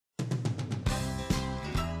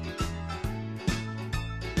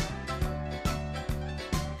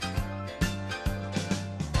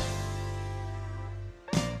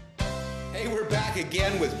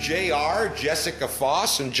again with JR, Jessica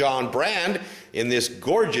Foss, and John Brand in this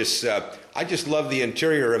gorgeous, I just love the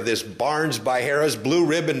interior of this Barnes by Harrah's Blue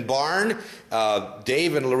Ribbon Barn.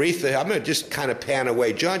 Dave and Laretha, I'm going to just kind of pan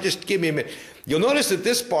away. John, just give me a minute. You'll notice that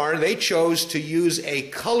this barn, they chose to use a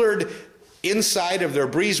colored inside of their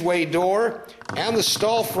breezeway door, and the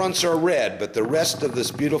stall fronts are red, but the rest of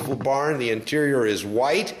this beautiful barn, the interior is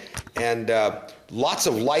white, and lots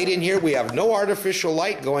of light in here. We have no artificial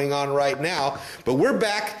light going on right now, but we're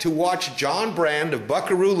back to watch John Brand of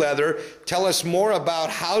Buckaroo Leather tell us more about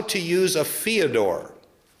how to use a Fiador.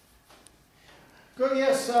 Good,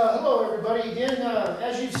 yes. Hello everybody. Again,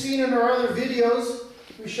 as you've seen in our other videos,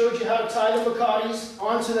 we showed you how to tie the Bacardi's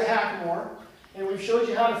onto the hackamore, and we've showed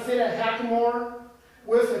you how to fit a hackamore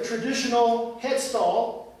with a traditional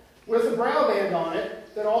headstall with a brow band on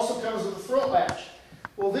it that also comes with a throat latch.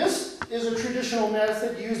 Well, this is a traditional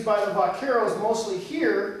method used by the Vaqueros mostly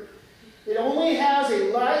here. It only has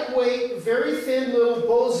a lightweight, very thin little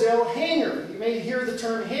Bozell hanger. You may hear the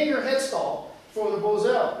term hanger headstall for the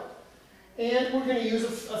Bozell. And we're going to use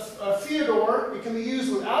a Fiador. It can be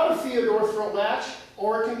used without a Fiador throat latch,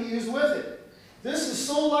 or it can be used with it. This is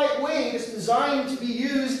so lightweight, it's designed to be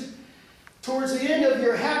used towards the end of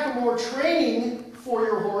your hackamore training for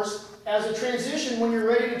your horse as a transition when you're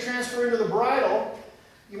ready to transfer into the bridle.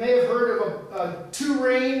 You may have heard of a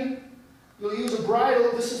two-rein. You'll use a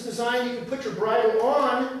bridle. This is designed, you can put your bridle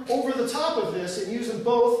on over the top of this and use them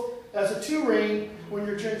both as a two-rein when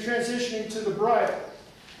you're transitioning to the bridle.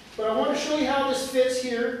 But I want to show you how this fits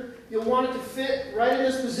here. You'll want it to fit right in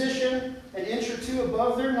this position, an inch or two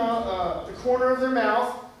above their the corner of their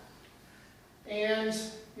mouth. And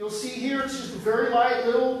you'll see here it's just a very light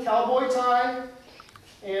little cowboy tie.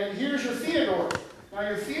 And here's your Fiador. Now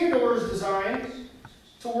your Fiador is designed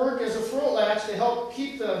to work as a throat latch to help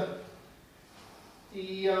keep the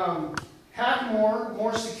hackamore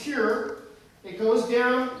more secure. It goes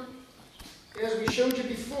down, as we showed you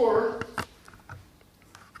before.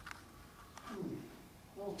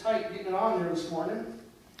 A little tight getting it on there this morning.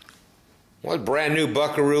 Well, brand new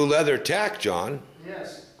Buckaroo Leather tack, John.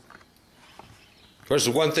 Yes. Of course,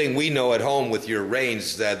 the one thing we know at home with your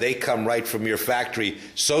reins, they come right from your factory,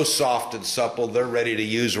 so soft and supple, they're ready to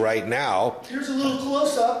use right now. Here's a little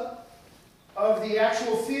close-up of the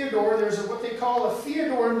actual Fiador. There's what they call a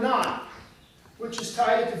Fiador knot, which is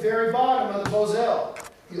tied at the very bottom of the Bozell.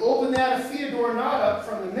 You open that Fiador knot up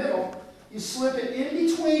from the middle, you slip it in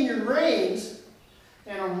between your reins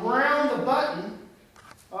and around the button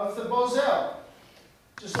of the Bozell,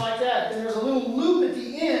 just like that. Then there's a little loop at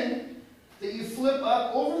the end that you flip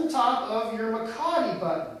up over the top of your Macati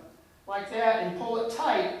button, like that, and pull it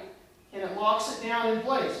tight, and it locks it down in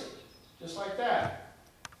place, just like that.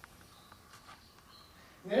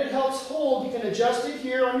 And then it helps hold, you can adjust it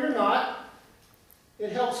here on your knot.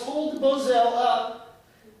 It helps hold the Bozell up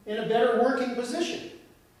in a better working position.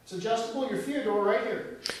 It's adjustable, your Fiador right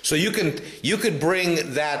here. So you could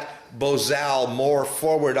bring that Bozell more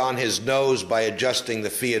forward on his nose by adjusting the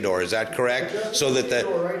Fiador. Is that correct? So that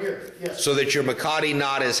right here. Yes. So that your Macati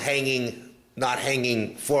knot is not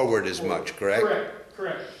hanging forward as much, correct? Correct.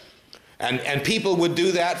 Correct. And people would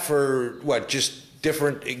do that for what? Just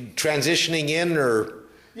different transitioning in, or?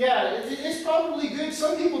 Yeah, it's probably good.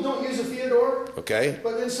 Some people don't use a Fiador. Okay.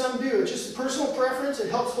 But then some do. It's just a personal preference. It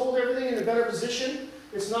helps hold everything in a better position.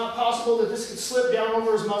 It's not possible that this could slip down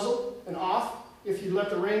over his muzzle and off if you let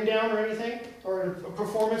the rein down or anything, or a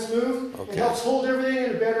performance move. Okay. It helps hold everything in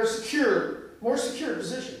a better, more secure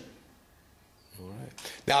position. All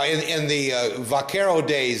right. Now, in the Vaquero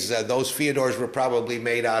days, those Fiadors were probably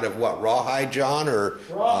made out of what, rawhide, John, or?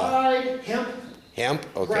 Rawhide, hemp. Hemp,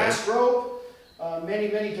 okay. Grass rope, many,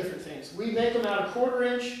 many different things. We make them out of 1/4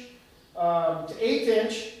 inch to 1/8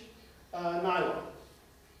 inch nylon.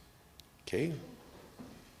 Okay.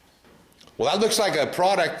 Well, that looks like a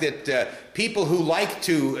product that people who like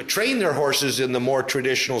to train their horses in the more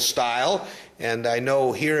traditional style, and I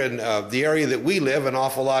know here in the area that we live, an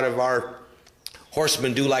awful lot of our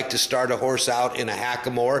horsemen do like to start a horse out in a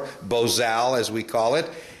hackamore, Bozell as we call it,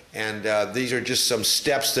 and these are just some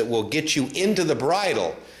steps that will get you into the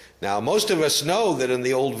bridle. Now, most of us know that in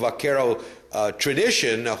the old Vaquero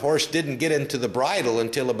tradition, a horse didn't get into the bridle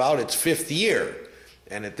until about its 5th year.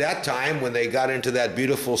 And at that time, when they got into that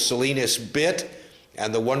beautiful Salinas bit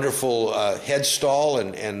and the wonderful headstall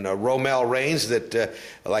and Rommel reins that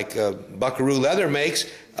like Buckaroo Leather makes,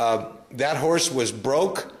 that horse was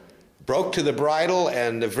broke to the bridle,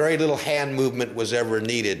 and very little hand movement was ever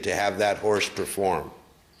needed to have that horse perform.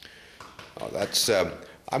 Oh, that's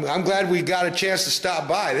I'm glad we got a chance to stop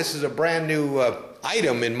by. This is a brand new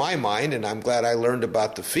item in my mind, and I'm glad I learned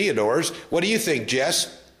about the Fiadors. What do you think,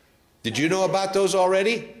 Jess? Did you know about those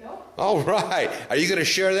already? No. All right. Are you going to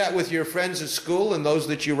share that with your friends at school and those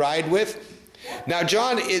that you ride with? Now,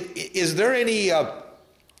 John, is there any...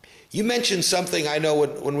 you mentioned something, I know,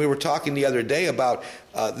 when we were talking the other day about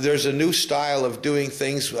there's a new style of doing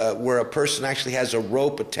things where a person actually has a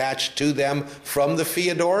rope attached to them from the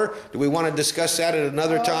Fiador. Do we want to discuss that at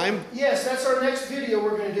another time? Yes, that's our next video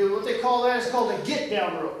we're going to do. What they call that is called a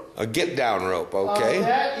get-down rope. A get-down rope, okay.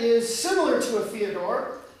 That is similar to a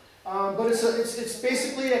Fiador, but it's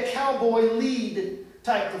basically a cowboy lead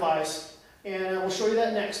type device. And we'll show you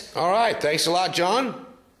that next. All right. Thanks a lot, John.